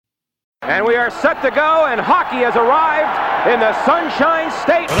And we are set to go, and hockey has arrived in the Sunshine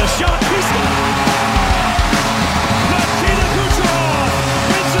State. The shot, he scores! Nikita Kucherov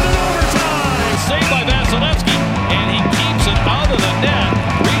wins it in overtime. Saved by Vasilevsky, and he keeps it out of the net.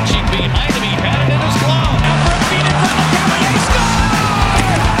 Reaching behind him, he had it in his glove. After a feed in front of Cavalier, scores!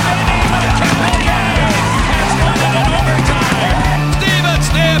 And Cavalier has won it in overtime. Steven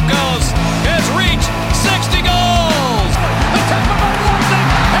Stamkos has reached 60 goals. The Tampa Bay Lightning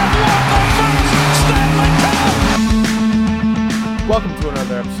have won the first Stanley Cup. Welcome to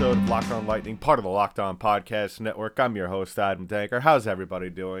another episode of Locked On Lightning, part of the Locked On Podcast Network. I'm your host, Adam Danker. How's everybody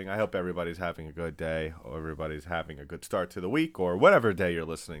doing? I hope everybody's having a good day, or everybody's having a good start to the week, or whatever day you're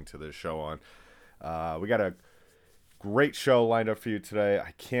listening to this show on. We got a great show lined up for you today.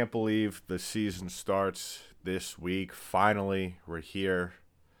 I can't believe the season starts this week. Finally, we're here.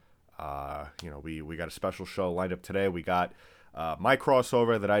 We got a special show lined up today. We got my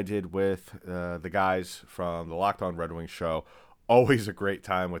crossover that I did with the guys from the Locked On Red Wings show. Always a great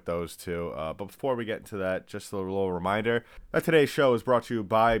time with those two. But before we get into that, just a little reminder that today's show is brought to you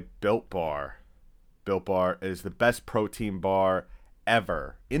by Built Bar. Built Bar is the best protein bar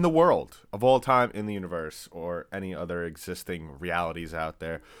ever in the world, of all time, in the universe, or any other existing realities out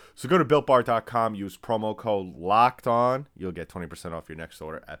there. So go to BuiltBar.com, use promo code LOCKEDON. You'll get 20% off your next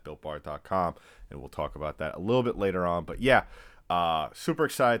order at BuiltBar.com, and we'll talk about that a little bit later on. But yeah, super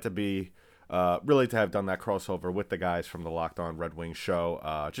excited to be really to have done that crossover with the guys from the Locked On Red Wings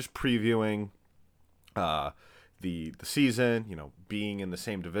show, just previewing the season, being in the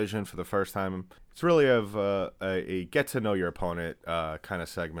same division for the first time. It's really a get to know your opponent kind of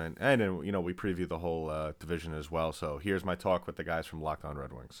segment, and then we preview the whole division as well. So here's my talk with the guys from Locked On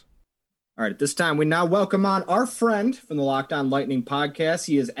Red Wings. All right, at this time we now welcome on our friend from the Locked On Lightning podcast.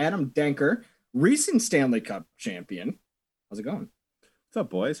 He is Adam Danker, recent Stanley Cup champion. How's it going? What's up,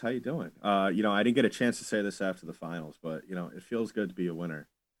 boys? How you doing? I didn't get a chance to say this after the finals, but it feels good to be a winner.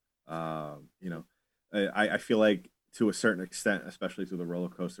 I feel like to a certain extent, especially through the roller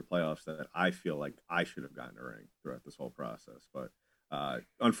coaster playoffs, that I feel like I should have gotten a ring throughout this whole process. But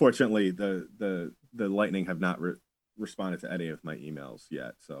unfortunately, the Lightning have not responded to any of my emails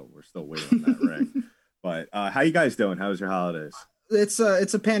yet, so we're still waiting on that ring. But how you guys doing? How was your holidays? It's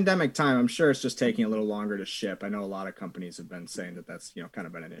a pandemic time. I'm sure it's just taking a little longer to ship. I know a lot of companies have been saying that that's kind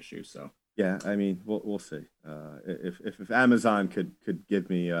of been an issue. So yeah, I mean we'll see. If Amazon could give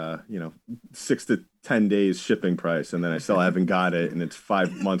me 6 to 10 days shipping price, and then I still haven't got it, and it's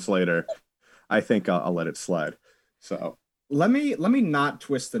 5 months later, I think I'll let it slide. So let me not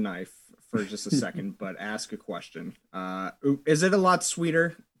twist the knife for just a second, but ask a question. Is it a lot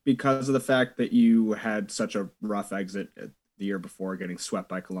sweeter because of the fact that you had such a rough exit the year before, getting swept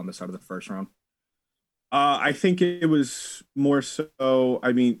by Columbus out of the first round? I think it was more so.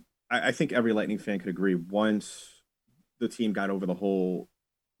 I mean, I think every Lightning fan could agree. Once the team got over the whole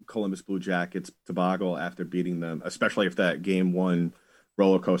Columbus Blue Jackets debacle after beating them, especially if that game one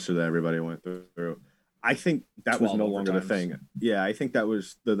roller coaster that everybody went through, I think that was no longer the thing. Yeah, I think that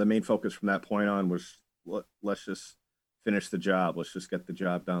was the main focus from that point on was let's just finish the job. Let's just get the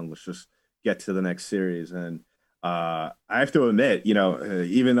job done. Let's just get to the next series. And I have to admit,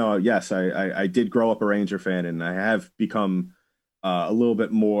 even though, yes, I did grow up a Ranger fan, and I have become a little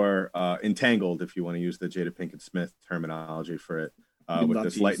bit more entangled, if you want to use the Jada Pinkett Smith terminology for it, with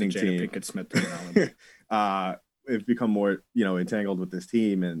this Lightning team. Pinkett Smith terminology. I've become more, entangled with this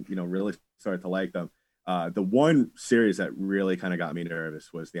team, and really started to like them. The one series that really kind of got me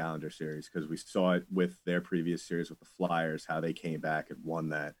nervous was the Islander series, because we saw it with their previous series with the Flyers, how they came back and won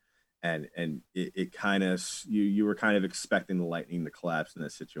that. And it kind of, you were kind of expecting the Lightning to collapse in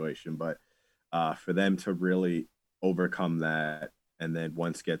this situation, but for them to really overcome that and then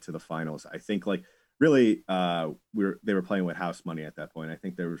once get to the finals, I think really they were playing with house money at that point. I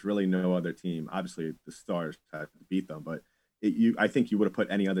think there was really no other team. Obviously, the Stars had to beat them, but I think you would have put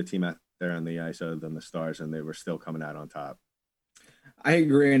any other team out there on the ice other than the Stars, and they were still coming out on top. I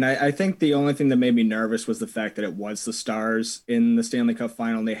agree, and I think the only thing that made me nervous was the fact that it was the Stars in the Stanley Cup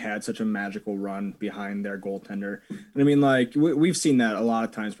final, and they had such a magical run behind their goaltender. And I mean, we've seen that a lot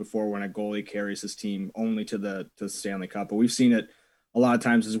of times before when a goalie carries his team only to the Stanley Cup, but we've seen it a lot of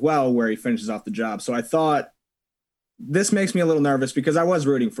times as well where he finishes off the job. So I thought this makes me a little nervous because I was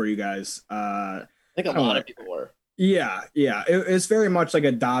rooting for you guys. I think a lot of people were. Yeah. It's very much like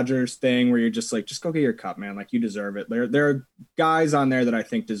a Dodgers thing where you're just like, just go get your cup, man. Like, you deserve it. There are guys on there that I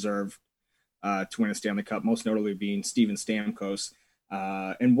think deserve to win a Stanley Cup, most notably being Steven Stamkos.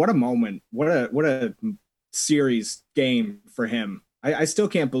 And what a moment. What a series game for him. I still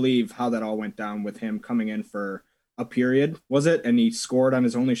can't believe how that all went down with him coming in for a period, was it? And he scored on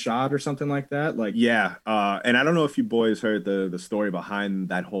his only shot or something like that. Like, Yeah, and I don't know if you boys heard the story behind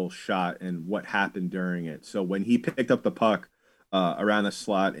that whole shot and what happened during it. So when he picked up the puck around the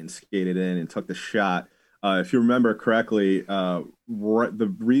slot and skated in and took the shot, if you remember correctly,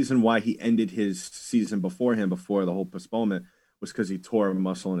 the reason why he ended his season before the whole postponement was because he tore a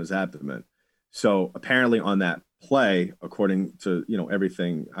muscle in his abdomen. So apparently on that play, according to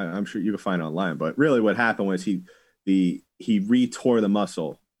everything I'm sure you can find online, but really what happened was he re-tore the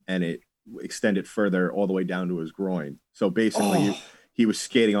muscle and it extended further all the way down to his groin. So basically he was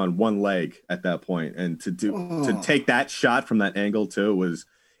skating on one leg at that point, and to take that shot from that angle too was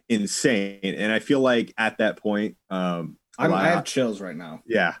insane. And I feel like at that point, I have chills right now.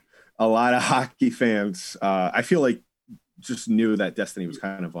 Yeah, a lot of hockey fans, I feel like, just knew that destiny was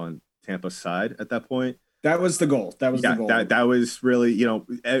kind of on Tampa's side at that point. That was the goal. That was the goal. That was really,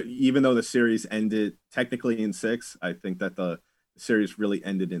 even though the series ended technically in 6, I think that the series really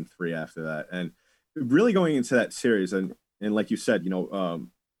ended in 3 after that. And really going into that series, and like you said,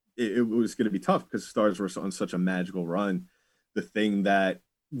 it was going to be tough because Stars were on such a magical run. The thing that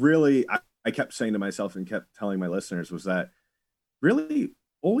really I kept saying to myself and kept telling my listeners was that really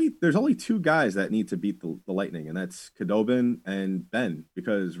there's only 2 guys that need to beat the Lightning, and that's Khudobin and Ben,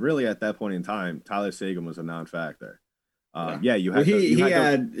 because really at that point in time, Tyler Seguin was a non-factor. You had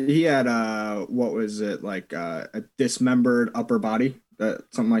he had what was it, like a dismembered upper body,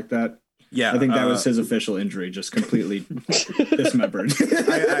 something like that. Yeah, I think that was his official injury, just completely dismembered.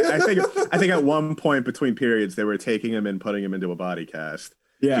 I think at one point between periods they were taking him and putting him into a body cast.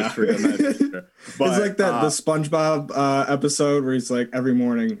 Yeah, it's like the SpongeBob episode where he's like, every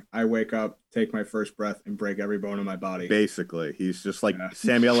morning I wake up, take my first breath, and break every bone in my body. Basically, he's just like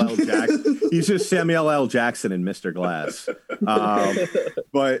Samuel L. Jackson. He's just Samuel L. Jackson and Mr. Glass.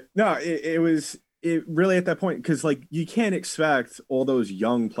 But no, it really at that point, because like you can't expect all those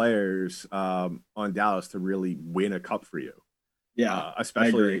young players on Dallas to really win a cup for you. Yeah,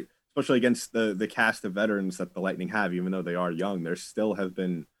 especially against the cast of veterans that the Lightning have. Even though they are young, there still have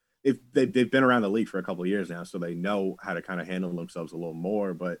been they've been around the league for a couple of years now, so they know how to kind of handle themselves a little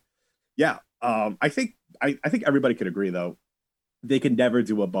more. But yeah, I think everybody could agree though, they could never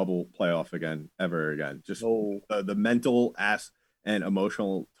do a bubble playoff ever again. Just the mental and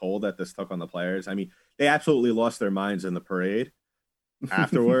emotional toll that this took on the players. I mean, they absolutely lost their minds in the parade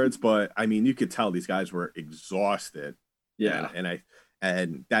afterwards, but I mean, you could tell these guys were exhausted. Yeah,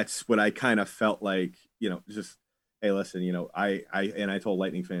 and that's what I kind of felt like, just, hey, listen, I told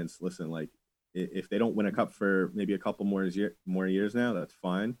Lightning fans, listen, like if they don't win a cup for maybe a couple more years now, that's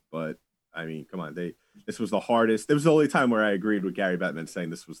fine. But I mean, come on, this was the hardest. It was the only time where I agreed with Gary Bettman saying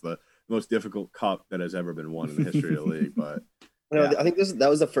this was the most difficult cup that has ever been won in the history of the league. But yeah. I think that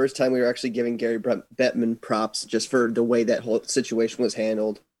was the first time we were actually giving Gary Bettman props just for the way that whole situation was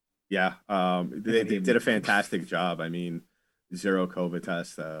handled. Yeah, they did a fantastic job. I mean, 0 COVID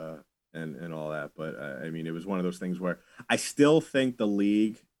tests and all that. But I mean, it was one of those things where I still think the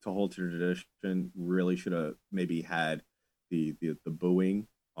league, to hold to tradition, really should have maybe had the booing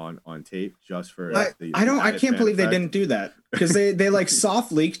on tape just for I can't believe they didn't do that, because they like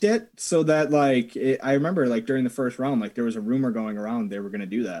soft leaked it so that I remember like during the first round, like there was a rumor going around they were going to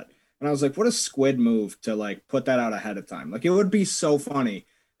do that, and I was like, what a squid move to like put that out ahead of time. Like it would be so funny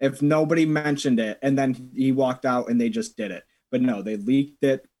if nobody mentioned it and then he walked out and they just did it. But no, they leaked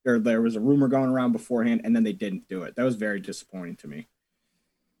it, or there was a rumor going around beforehand, and then they didn't do it. That was very disappointing to me.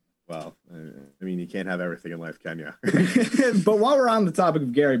 Well, I mean, you can't have everything in life, can you? But while we're on the topic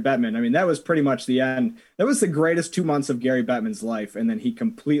of Gary Bettman, I mean, that was pretty much the end. That was the greatest 2 months of Gary Bettman's life, and then he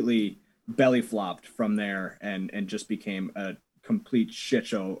completely belly flopped from there and just became a complete shit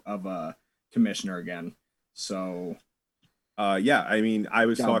show of a commissioner again. So, yeah, I mean, I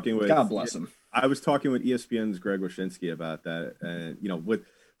was talking with God bless him. I was talking with ESPN's Greg Wyshynski about that, and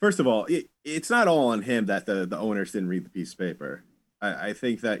first of all, it's not all on him that the owners didn't read the piece of paper. I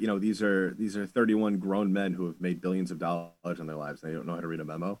think that these are 31 grown men who have made billions of dollars in their lives. They don't know how to read a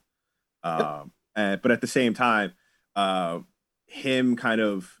memo, but at the same time, him kind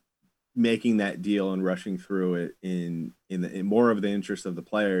of making that deal and rushing through it in more of the interest of the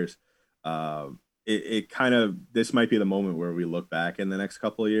players. It kind of, this might be the moment where we look back in the next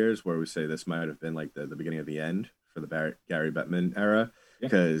couple of years where we say this might have been like the beginning of the end for the Gary Bettman era,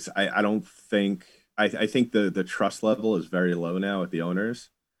 because I don't think I think the trust level is very low now with the owners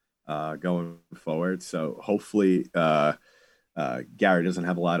going forward. So hopefully Gary doesn't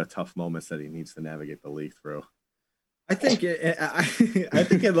have a lot of tough moments that he needs to navigate the league through. I think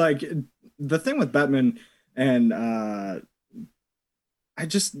like the thing with Bettman and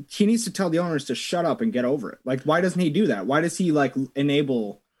he needs to tell the owners to shut up and get over it. Like, why doesn't he do that? Why does he like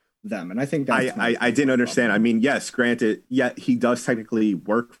enable them? And I think that's I didn't understand. I mean, yes, granted, yeah, he does technically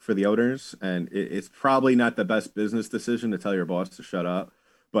work for the owners, and it's probably not the best business decision to tell your boss to shut up.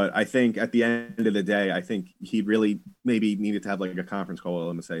 But I think at the end of the day, I think he really maybe needed to have like a conference call with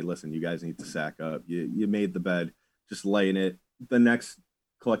him and say, listen, you guys need to sack up. You made the bed, just lay in it. The next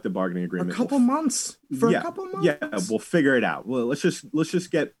collective bargaining agreement. A couple months. Yeah, we'll figure it out. Well, let's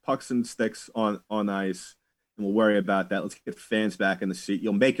just get pucks and sticks on ice, and we'll worry about that. Let's get fans back in the seat.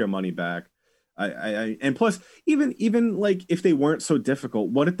 You'll make your money back. And plus, even like if they weren't so difficult,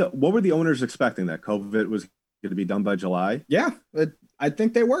 what were the owners expecting, that COVID was going to be done by July? Yeah, I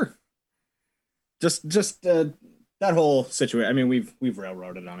think they were. Just that whole situation. I mean, we've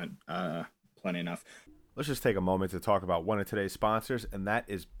railroaded on it plenty enough. Let's just take a moment to talk about one of today's sponsors, and that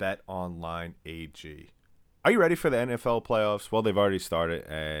is BetOnline AG. Are you ready for the NFL playoffs? Well, they've already started,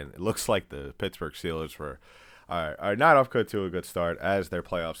 and it looks like the Pittsburgh Steelers are not off to a good start, as their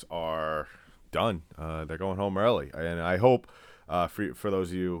playoffs are done. They're going home early, and I hope for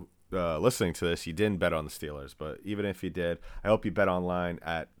those of you listening to this, you didn't bet on the Steelers, but even if you did, I hope you bet online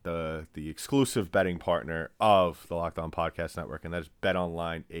at the exclusive betting partner of the Locked On Podcast Network, and that is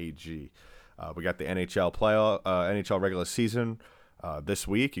BetOnline AG. We got the NHL regular season this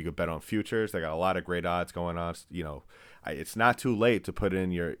week. You could bet on futures. They got a lot of great odds going on. You know, it's not too late to put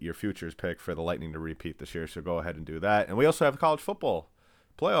in your futures pick for the Lightning to repeat this year, so go ahead and do that. And we also have the college football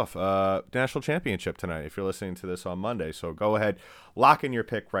playoff national championship tonight if you're listening to this on Monday. So go ahead, lock in your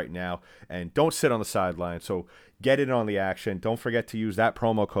pick right now, and don't sit on the sideline. So get in on the action. Don't forget to use that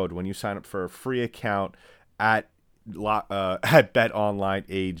promo code when you sign up for a free account at BetOnline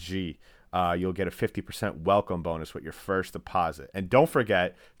AG. You'll get a 50% welcome bonus with your first deposit. And don't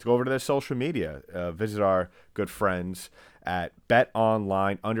forget to go over to their social media. Visit our good friends at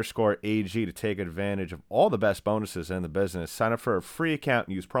BetOnline_AG to take advantage of all the best bonuses in the business. Sign up for a free account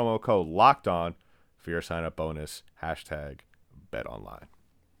and use promo code LOCKEDON for your sign-up bonus. #BetOnline.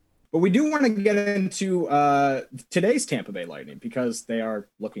 But we do want to get into today's Tampa Bay Lightning because they are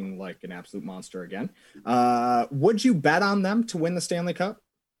looking like an absolute monster again. Would you bet on them to win the Stanley Cup?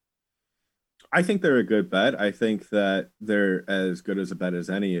 I think they're a good bet. I think that they're as good as a bet as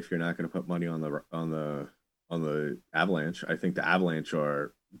any if you're not going to put money on the Avalanche. I think the Avalanche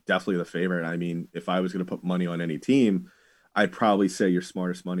are definitely the favorite. I mean, if I was going to put money on any team, I'd probably say your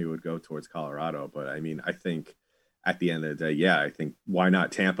smartest money would go towards Colorado. But I mean, I think at the end of the day, yeah, I think why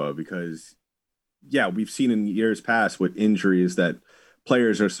not Tampa? Because yeah, we've seen in years past with injuries that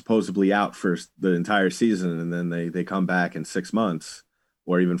players are supposedly out for the entire season, and then they come back in 6 months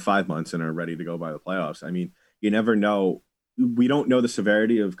or even 5 months and are ready to go by the playoffs. I mean, you never know. We don't know the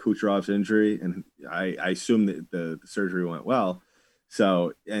severity of Kucherov's injury, and I assume that the surgery went well.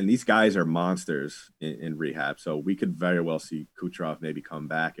 So, and these guys are monsters in rehab. So we could very well see Kucherov maybe come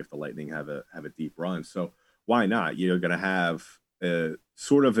back if the Lightning have a deep run. So why not? You're going to have a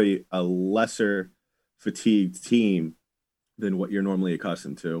sort of a lesser fatigued team than what you're normally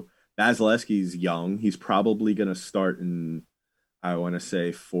accustomed to. Vasilevsky's young. He's probably going to start in, I want to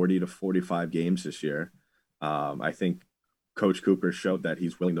say 40 to 45 games this year. I think Coach Cooper showed that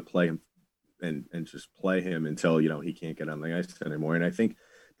he's willing to play him and just play him until, he can't get on the ice anymore. And I think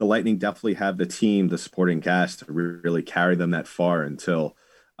the Lightning definitely have the team, the supporting cast to really carry them that far until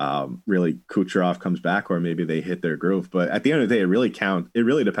really Kucherov comes back, or maybe they hit their groove. But at the end of the day, it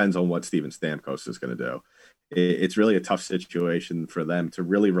really depends on what Steven Stamkos is going to do. It's really a tough situation for them to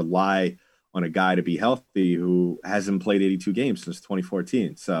really rely on a guy to be healthy who hasn't played 82 games since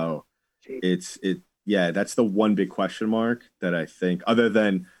 2014. So that's the one big question mark that I think, other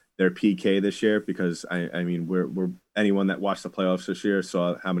than their PK this year, because I mean, we're anyone that watched the playoffs this year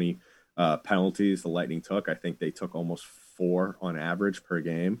saw how many penalties the Lightning took. I think they took almost 4 on average per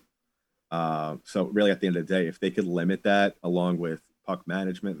game. So really at the end of the day, if they could limit that along with puck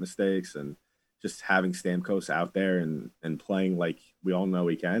management mistakes and just having Stamkos out there and playing like we all know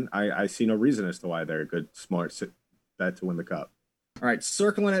he can, I see no reason as to why they're a good, smart bet to win the Cup. All right,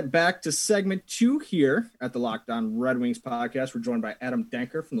 circling it back to segment 2 here at the Locked On Red Wings podcast. We're joined by Adam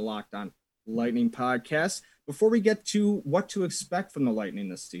Denker from the Locked On Lightning podcast. Before we get to what to expect from the Lightning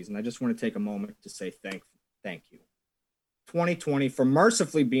this season, I just want to take a moment to say thank you. 2020 for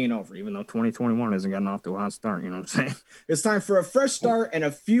mercifully being over, even though 2021 isn't getting off to a hot start, you know what I'm saying? It's time for a fresh start and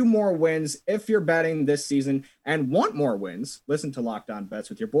a few more wins. If you're betting this season and want more wins, listen to Locked On Bets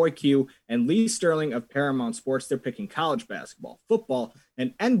with your boy Q and Lee Sterling of Paramount Sports. They're picking college basketball, football,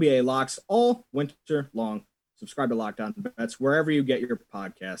 and NBA locks all winter long. Subscribe to Locked On Bets wherever you get your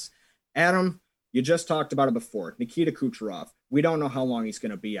podcasts. Adam, you just talked about it before. Nikita Kucherov. we don't know how long he's going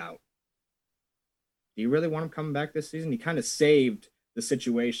to be out. Do you really want him coming back this season? He kind of saved the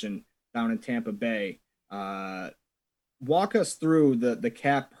situation down in Tampa Bay. Walk us through the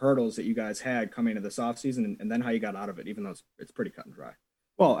cap hurdles that you guys had coming into this offseason and then how you got out of it, even though it's pretty cut and dry.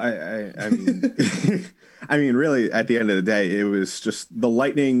 Well, I mean, I mean, really, at the end of the day, it was just the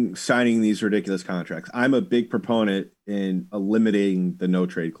Lightning signing these ridiculous contracts. I'm a big proponent in limiting the no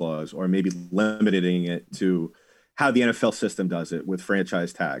trade clause, or maybe limiting it to how the NFL system does it with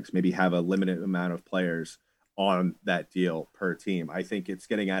franchise tags. Maybe have a limited amount of players on that deal per team. I think it's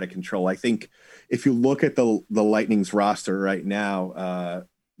getting out of control. I think if you look at the Lightning's roster right now,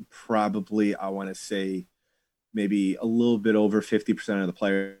 probably I want to say maybe a little bit over 50% of the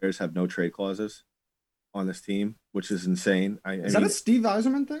players have no trade clauses on this team, which is insane. Is that a Steve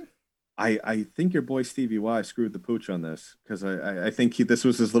Yzerman thing? I think your boy Stevie Y screwed the pooch on this, because I think this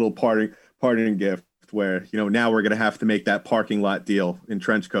was his little parting gift where, you know, now we're going to have to make that parking lot deal in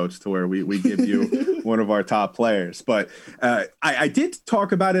trench coats to where we give you one of our top players. But I did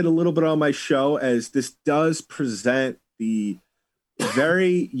talk about it a little bit on my show, as this does present the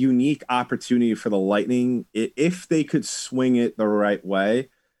very unique opportunity for the Lightning, if they could swing it the right way,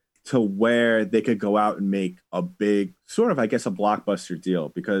 to where they could go out and make a big sort of, I guess, a blockbuster deal.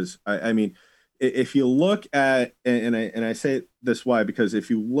 Because I mean, if you look at, and I say this why, because if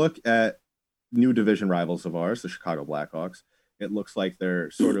you look at new division rivals of ours, the Chicago Blackhawks, it looks like they're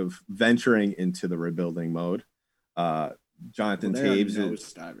sort of venturing into the rebuilding mode. Jonathan Toews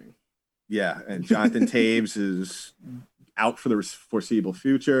is diving. Yeah, and Jonathan Toews is out for the foreseeable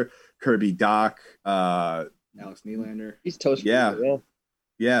future. Kirby Dach, Alex Nylander. He's toast. Yeah.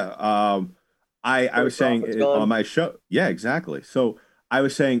 I was saying on my show. Yeah, exactly. So I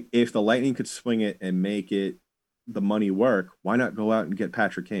was saying, if the Lightning could swing it and make it the money work, why not go out and get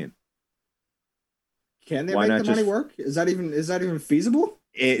Patrick Kane? Can they make the money work? Is that even feasible?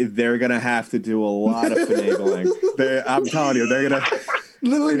 They're gonna have to do a lot of finagling. I'm telling you, they're gonna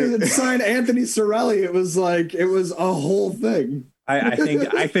literally didn't sign Anthony Cirelli. It was a whole thing. I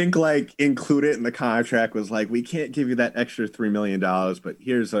think like include it in the contract was like, we can't give you that extra $3 million, but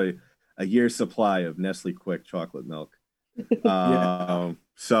here's a year's supply of Nestle Quick chocolate milk.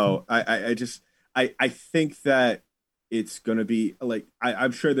 So I think that it's gonna be like,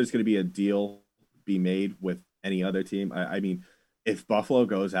 I'm sure there's gonna be a deal be made with any other team. I mean, if Buffalo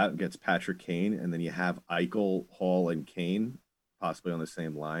goes out and gets Patrick Kane, and then you have Eichel, Hall, and Kane possibly on the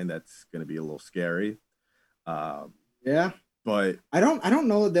same line, that's going to be a little scary. Yeah, but I don't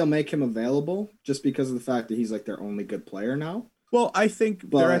know that they'll make him available just because of the fact that he's like their only good player now. Well, I think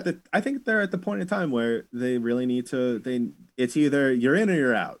they're at the point in time where they really need to. It's either you're in or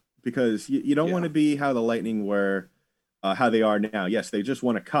you're out, because you don't want to be how the Lightning were, how they are now. Yes, they just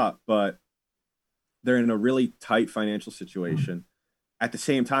won a cup, but they're in a really tight financial situation. At the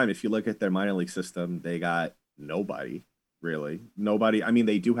same time, if you look at their minor league system, they got nobody. I mean,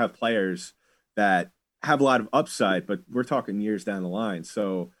 they do have players that have a lot of upside, but we're talking years down the line.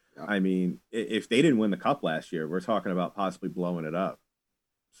 So, I mean, if they didn't win the cup last year, we're talking about possibly blowing it up.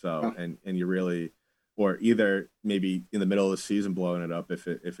 So, and you really, or either maybe in the middle of the season blowing it up if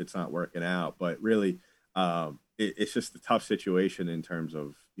it's not working out. But really, it's just a tough situation in terms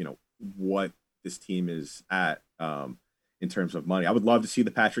of, you know, what this team is at in terms of money. I would love to see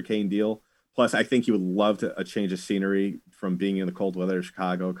the Patrick Kane deal. Plus, I think you would love a change of scenery from being in the cold weather of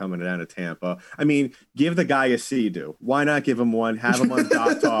Chicago, coming down to Tampa. I mean, give the guy a C-do. Why not give him one? Have him on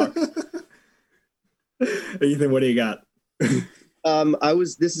Doc Talk. Ethan, what do you got?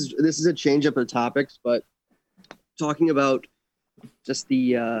 This is a change up of topics, but talking about just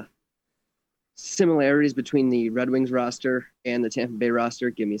the similarities between the Red Wings roster and the Tampa Bay roster.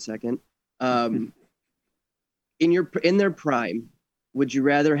 Give me a second. In their prime, would you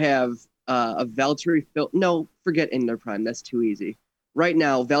rather have a Valtteri Filppula? No, forget in their prime. That's too easy. Right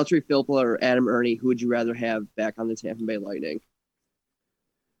now, Valtteri Filppula or Adam Ernie, who would you rather have back on the Tampa Bay Lightning?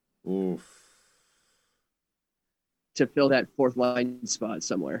 Oof. To fill that fourth line spot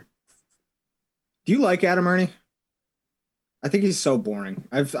somewhere. Do you like Adam Ernie? I think he's so boring.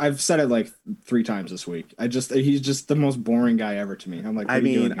 I've said it like 3 times this week. He's just the most boring guy ever to me. I'm like,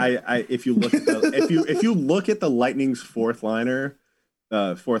 if you look at if you look at the Lightning's fourth line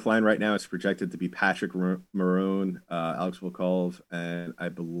right now, it's projected to be Patrick Maroon, Alex Volkov, and I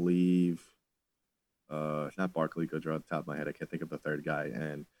believe not Barclay Goodrow off the top of my head. I can't think of the third guy.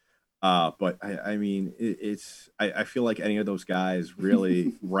 And but I mean, I feel like any of those guys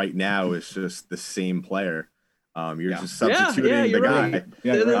really right now is just the same player. You're just substituting the guy. Right.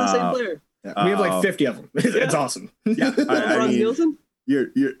 Yeah, they're the same player. Yeah, we have like 50 of them. It's awesome. Yeah, I mean, you're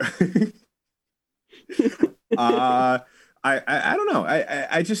I don't know.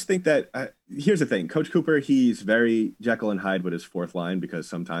 I just think that here's the thing. Coach Cooper, he's very Jekyll and Hyde with his fourth line because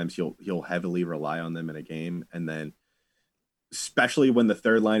sometimes he'll heavily rely on them in a game, and then especially when the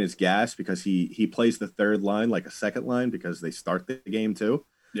third line is gassed because he plays the third line like a second line because they start the game too.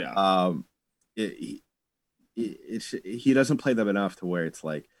 Yeah. He doesn't play them enough to where it's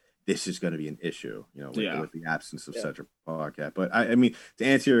like this is going to be an issue, with the absence of such a podcast. But I mean, to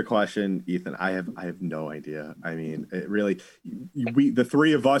answer your question, Ethan, I have no idea. I mean, it really, the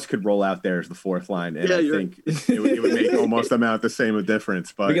three of us could roll out there as the fourth line, and I think it would make almost amount the same a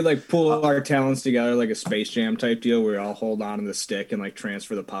difference. But we could like pull our talents together like a Space Jam type deal where we all hold on to the stick and like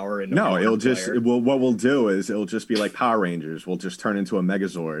transfer the power. Into what we'll do is it'll just be like Power Rangers. We'll just turn into a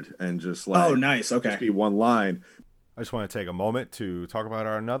Megazord and just like nice, okay, just be one line. I just want to take a moment to talk about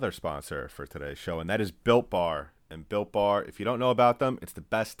our another sponsor for today's show, and that is Built Bar. And Built Bar, if you don't know about them, it's the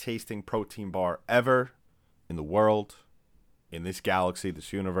best tasting protein bar ever in the world, in this galaxy,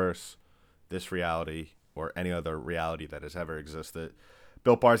 this universe, this reality, or any other reality that has ever existed.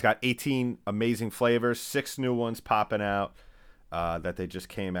 Built Bar's got 18 amazing flavors, 6 new ones popping out that they just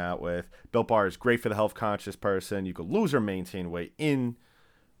came out with. Built Bar is great for the health-conscious person. You can lose or maintain weight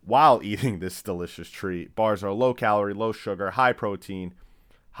while eating this delicious treat. Bars are low calorie, low sugar, high protein,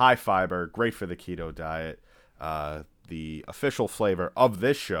 high fiber, great for the keto diet. The official flavor of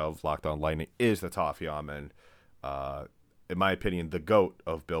this show, of Locked On Lightning, is the toffee almond. In my opinion, the GOAT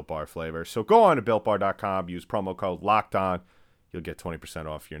of Built Bar flavor. So go on to BuiltBar.com, use promo code LOCKEDON. You'll get 20%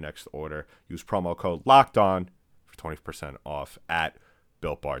 off your next order. Use promo code LOCKEDON for 20% off at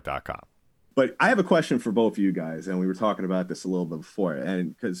BuiltBar.com. But I have a question for both of you guys, and we were talking about this a little bit before,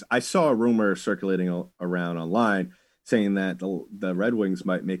 and because I saw a rumor circulating around online saying that the Red Wings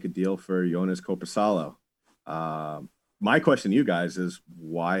might make a deal for Jonas Korpisalo. My question to you guys is,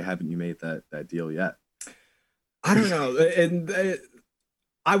 why haven't you made that deal yet? I don't know, and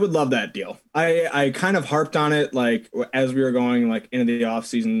I would love that deal. I kind of harped on it like as we were going like into the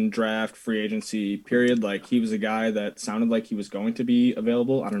offseason draft free agency period. Like he was a guy that sounded like he was going to be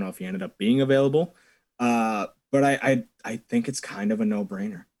available. I don't know if he ended up being available, but I think it's kind of a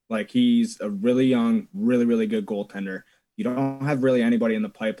no-brainer. Like he's a really young, really, really good goaltender. You don't have really anybody in the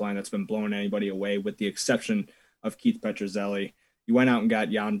pipeline that's been blowing anybody away with the exception of Keith Petruzzelli. You went out and got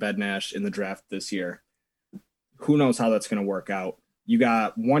Jan Bednash in the draft this year. Who knows how that's going to work out? You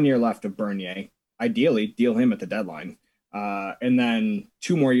got 1 year left of Bernier. Ideally, deal him at the deadline. And then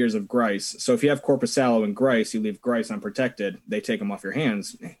 2 more years of Greiss. So if you have Korpisalo and Greiss, you leave Greiss unprotected. They take him off your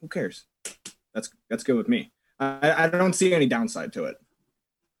hands. Who cares? That's good with me. I don't see any downside to it.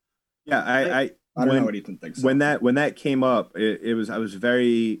 Yeah, I don't know what Ethan thinks. When that came up,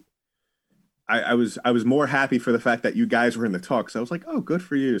 I was more happy for the fact that you guys were in the talks. I was like, oh, good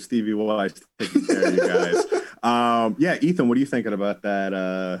for you, Stevie Wise, taking care of you guys. Yeah, Ethan, what are you thinking about that?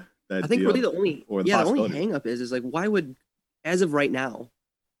 I think really the only hang up is like, why would, as of right now,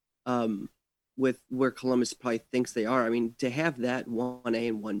 with where Columbus probably thinks they are, I mean, to have that 1A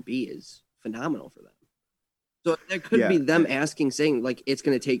and 1B is phenomenal for them. So there could be them saying like, it's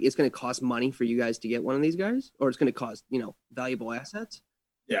going to cost money for you guys to get one of these guys, or it's going to cost, valuable assets.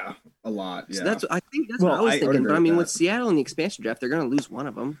 Yeah, a lot. Yeah. So I think that's what I was thinking. But I mean, with Seattle in the expansion draft, they're going to lose one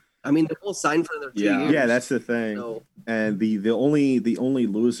of them. I mean, they will sign for another 2 years. Yeah, that's the thing. So, and the only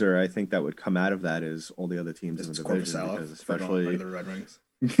loser I think that would come out of that is all the other teams in the division, because especially the Red Wings.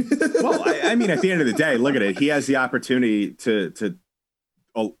 Well, I mean, at the end of the day, look at it. He has the opportunity to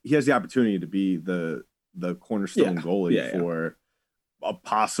be the cornerstone goalie for a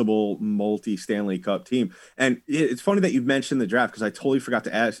possible multi-Stanley Cup team. And it's funny that you mentioned the draft, because I totally forgot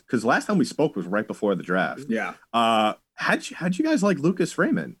to ask, because last time we spoke was right before the draft. Yeah. How'd you guys like Lucas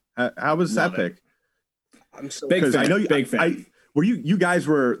Raymond? How was that pick? I'm so big fan. I know big fan. You guys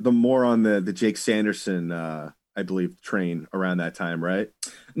were the more on the Jake Sanderson, I believe, train around that time, right?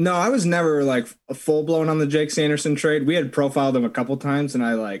 No, I was never like a full blown on the Jake Sanderson trade. We had profiled him a couple times, and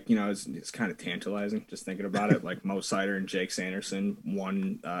I it's kind of tantalizing just thinking about it. Like Mo Seider and Jake Sanderson,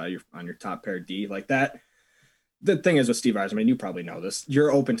 one on your top pair D like that. The thing is with Steve Yzerman, you probably know this.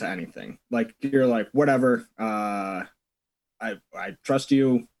 You're open to anything. Like you're like whatever. I trust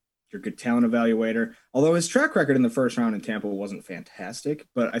you. You're a good talent evaluator. Although his track record in the first round in Tampa wasn't fantastic,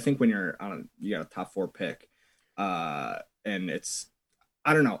 but I think when you got a top 4 pick, and it's,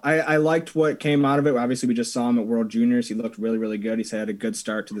 I don't know. I liked what came out of it. Obviously, we just saw him at World Juniors. He looked really, really good. He's had a good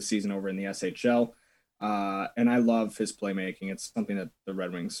start to the season over in the SHL. And I love his playmaking. It's something that the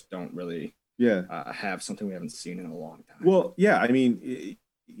Red Wings don't really have, something we haven't seen in a long time. Well, yeah, I mean,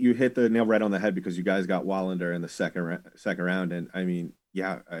 you hit the nail right on the head, because you guys got Wallander in the second round. And I mean,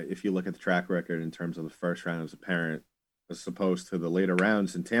 if you look at the track record in terms of the first round, it was apparent as opposed to the later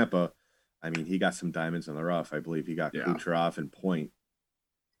rounds in Tampa. I mean, he got some diamonds in the rough. I believe he got Kucherov and Point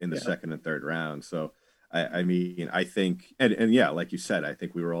in the second and third round. So, I mean, I think, and yeah, like you said, I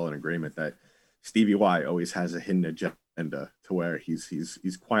think we were all in agreement that Stevie Y always has a hidden agenda to where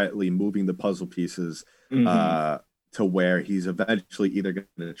he's quietly moving the puzzle pieces to where he's eventually either going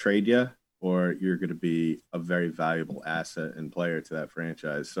to trade you or you're going to be a very valuable asset and player to that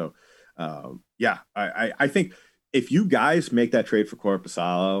franchise. So, yeah, I think if you guys make that trade for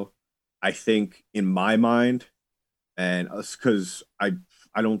Korpisalo, I think in my mind, and because I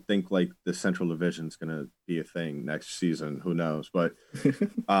don't think like the Central Division is going to be a thing next season. Who knows? But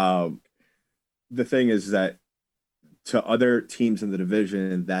the thing is that to other teams in the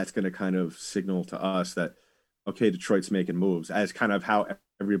division, that's going to kind of signal to us that, okay, Detroit's making moves, as kind of how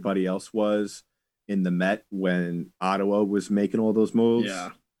everybody else was in the Met when Ottawa was making all those moves. Yeah.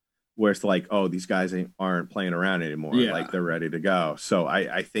 Where it's like, oh, these guys aren't playing around anymore. Yeah. Like they're ready to go. So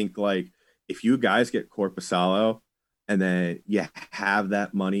I think like if you guys get Korpisalo and then you have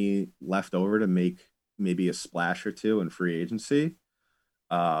that money left over to make maybe a splash or two in free agency,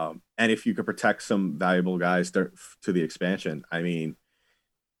 and if you could protect some valuable guys to the expansion, I mean,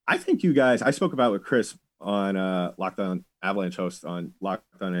 I think you guys, I spoke about with Chris on Locked On Avalanche host on Locked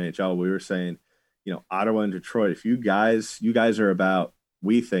On NHL. We were saying, you know, Ottawa and Detroit, if you guys are about,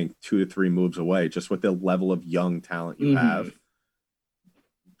 we think 2 to 3 moves away, just with the level of young talent you have.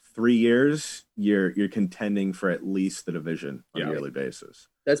 3 years, you're contending for at least the division on a yearly basis.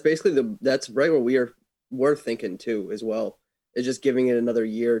 That's basically that's right where we're thinking too as well. It's just giving it another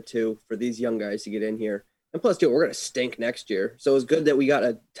year or two for these young guys to get in here. And plus, too, we're going to stink next year. So it's good that we got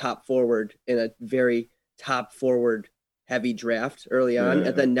a top forward in a very top forward heavy draft early on.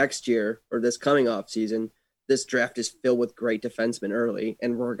 And then next year or this coming off season, this draft is filled with great defensemen early,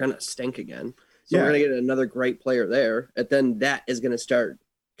 and we're going to stink again. So we're going to get another great player there. And then that is going to start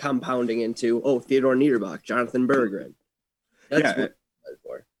compounding into, Theodore Niederbach, Jonathan Berggren. That's what I'm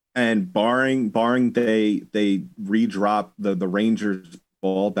for. And barring they redrop the Rangers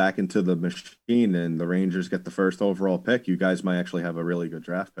ball back into the machine and the Rangers get the first overall pick, you guys might actually have a really good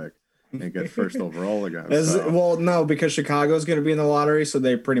draft pick and get first overall again. Well, no, because Chicago's going to be in the lottery, so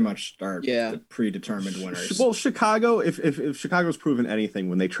they pretty much are the predetermined winners. Well, Chicago, if Chicago's proven anything,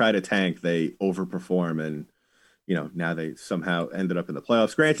 when they try to tank, they overperform, and you know now they somehow ended up in the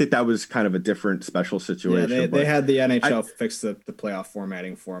playoffs. Granted, that was kind of a different special situation. Yeah, they had the NHL fix the playoff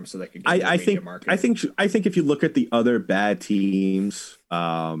formatting for them so they could get I think if you look at the other bad teams, you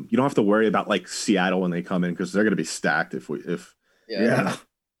don't have to worry about like Seattle when they come in because they're going to be stacked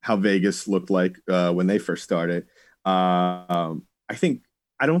how Vegas looked like when they first started. I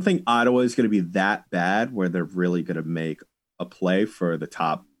don't think Ottawa is going to be that bad where they're really going to make a play for the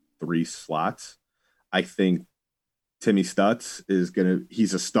top 3 slots. I think Timmy Stutz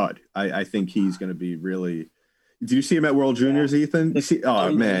he's a stud. I think he's going to be really. Did you see him at World Juniors, Ethan?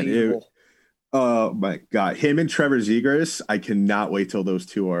 Oh man. Oh my God. Him and Trevor Zegras. I cannot wait till those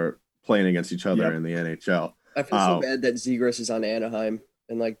two are playing against each other in the NHL. I feel so bad that Zegras is on Anaheim.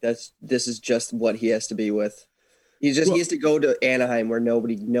 And like this is just what he has to be with. He has to go to Anaheim where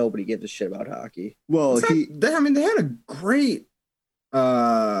nobody gives a shit about hockey. Well, they had a great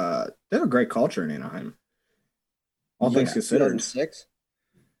culture in Anaheim. All things considered. 2006.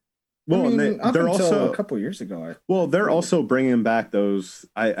 Well, they're also a couple years ago. They're also bringing back those.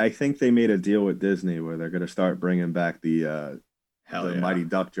 I think they made a deal with Disney where they're going to start bringing back the Mighty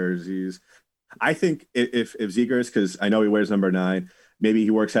Duck jerseys. I think if Zegras, because I know he wears number 9. Maybe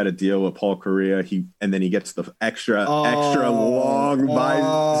he works out a deal with Paul Correa. And then he gets the extra long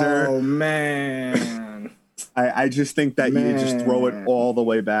visor. Oh man! I just think that you just throw it all the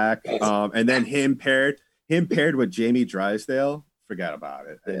way back. And then him paired with Jamie Drysdale. Forget about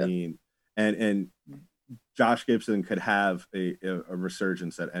it. Yeah. I mean, and Josh Gibson could have a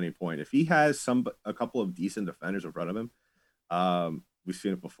resurgence at any point if he has a couple of decent defenders in front of him. We've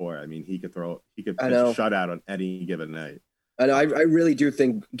seen it before. I mean, he could pitch a shutout on any given night. I know. I really do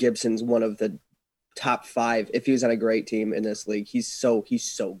think Gibson's one of the top 5. If he was on a great team in this league, he's so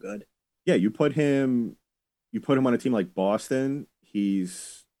good. Yeah, you put him on a team like Boston.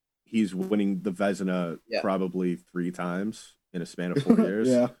 He's winning the Vezina probably 3 times in a span of 4 years.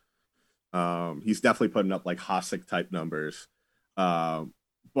 He's definitely putting up like Hasek type numbers. But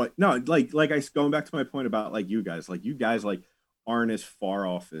no, going back to my point about like you guys aren't as far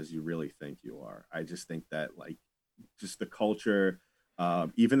off as you really think you are. I just think that like just the culture,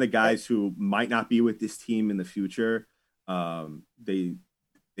 even the guys who might not be with this team in the future, they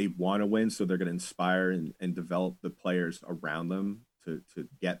want to win, so they're going to inspire and develop the players around them to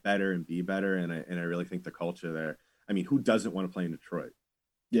get better and be better. And I really think the culture there. I mean, who doesn't want to play in Detroit?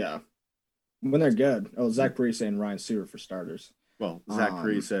 Yeah. When they're good. Oh, Zach Parise and Ryan Suter for starters. Well, Zach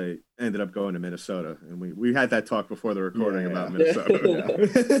Parise ended up going to Minnesota, and we had that talk before the recording about Minnesota.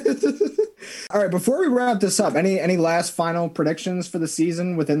 All right, before we wrap this up, any last final predictions for the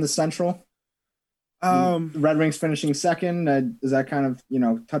season within the Central? Red Wings finishing second. Is that kind of,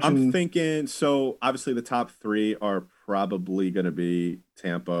 touching? I'm thinking, so obviously the top three are probably going to be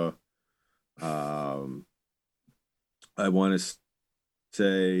Tampa. I want to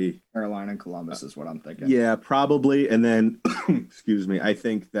say Carolina and Columbus is what I'm thinking. Yeah, probably. And then, excuse me, I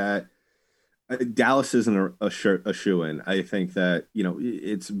think that Dallas isn't a shoo-in. I think that,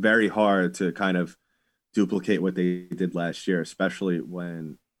 it's very hard to kind of duplicate what they did last year, especially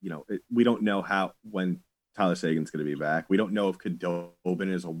when, we don't know when Tyler Seguin's going to be back. We don't know if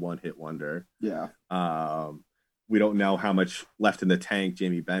Khudobin is a one-hit wonder. Yeah. We don't know how much left in the tank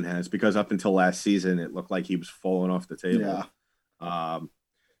Jamie Benn has, because up until last season, it looked like he was falling off the table. Yeah.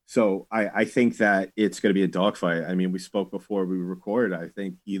 So I think that it's going to be a dogfight. I mean, we spoke before we recorded. I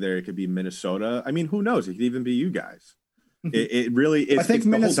think either it could be Minnesota. I mean, who knows? It could even be you guys. It really is. I think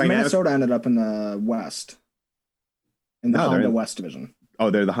Minnesota ended up in the West, in the Honda West division. Oh,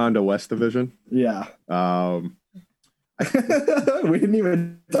 they're the Honda West division? Yeah. We didn't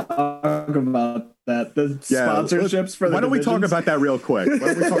even talk about that. The sponsorships for the Why don't we talk about that real quick?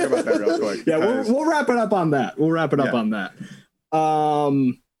 Yeah, we'll wrap it up on that.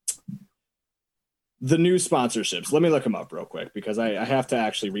 The new sponsorships. Let me look them up real quick because I have to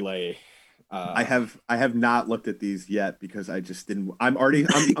actually relay. I have not looked at these yet because I just didn't. I'm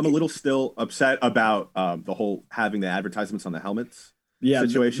a little still upset about the whole having the advertisements on the helmets. Yeah,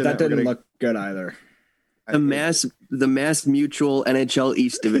 situation that didn't look good either. The Mass Mutual NHL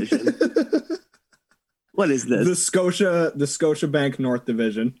East Division. What is this? The Scotia Bank North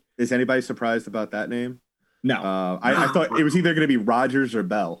Division. Is anybody surprised about that name? No. I thought it was either going to be Rogers or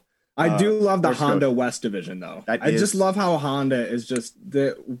Bell. I do love the Honda West division, though. I just love how Honda is just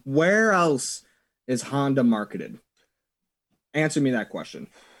where else is Honda marketed? Answer me that question.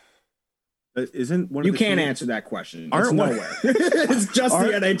 Isn't one of you the can't teams, answer that question. Aren't nowhere. It's just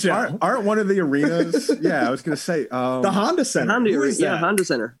the NHL. Aren't one of the arenas? Yeah, I was going to say the Honda Center. Honda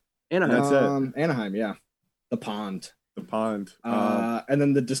Center. Anaheim. That's it. Anaheim. Yeah, the Pond. And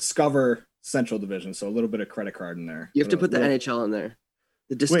then the Discover Central Division. So a little bit of credit card in there. You have to put the NHL in there.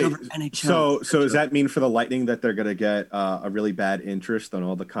 The Discover NHL. So does that mean for the Lightning that they're going to get a really bad interest on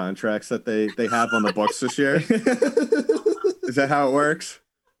all the contracts that they have on the books this year? Is that how it works?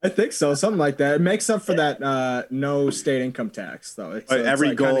 I think so, something like that. It makes up for that no state income tax, though. So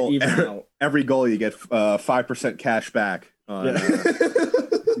every goal you get 5% cash back.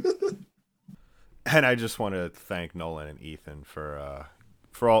 And I just want to thank Nolan and Ethan for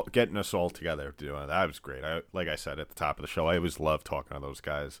all getting us all together doing that. That was great. Like I said at the top of the show, I always love talking to those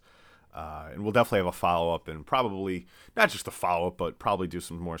guys. And we'll definitely have a follow-up, and probably not just a follow-up, but probably do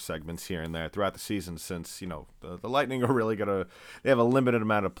some more segments here and there throughout the season, since the Lightning are really they have a limited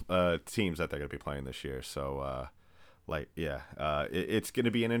amount of teams that they're going to be playing this year. So it's going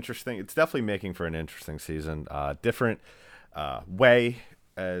to be it's definitely making for an interesting season. Different way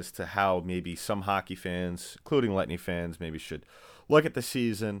as to how maybe some hockey fans, including Lightning fans, maybe should look at the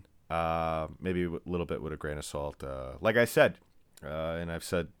season, maybe a little bit with a grain of salt. Like I said, and I've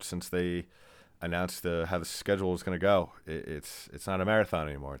said since they announced how the schedule is going to go, it's not a marathon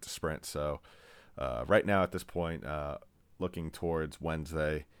anymore; it's a sprint. So right now, at this point, looking towards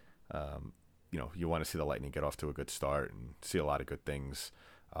Wednesday, you want to see the Lightning get off to a good start and see a lot of good things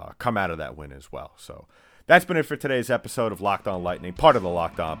come out of that win as well. So that's been it for today's episode of Locked On Lightning, part of the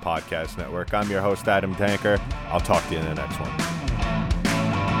Locked On Podcast Network. I'm your host, Adam Tanker. I'll talk to you in the next one.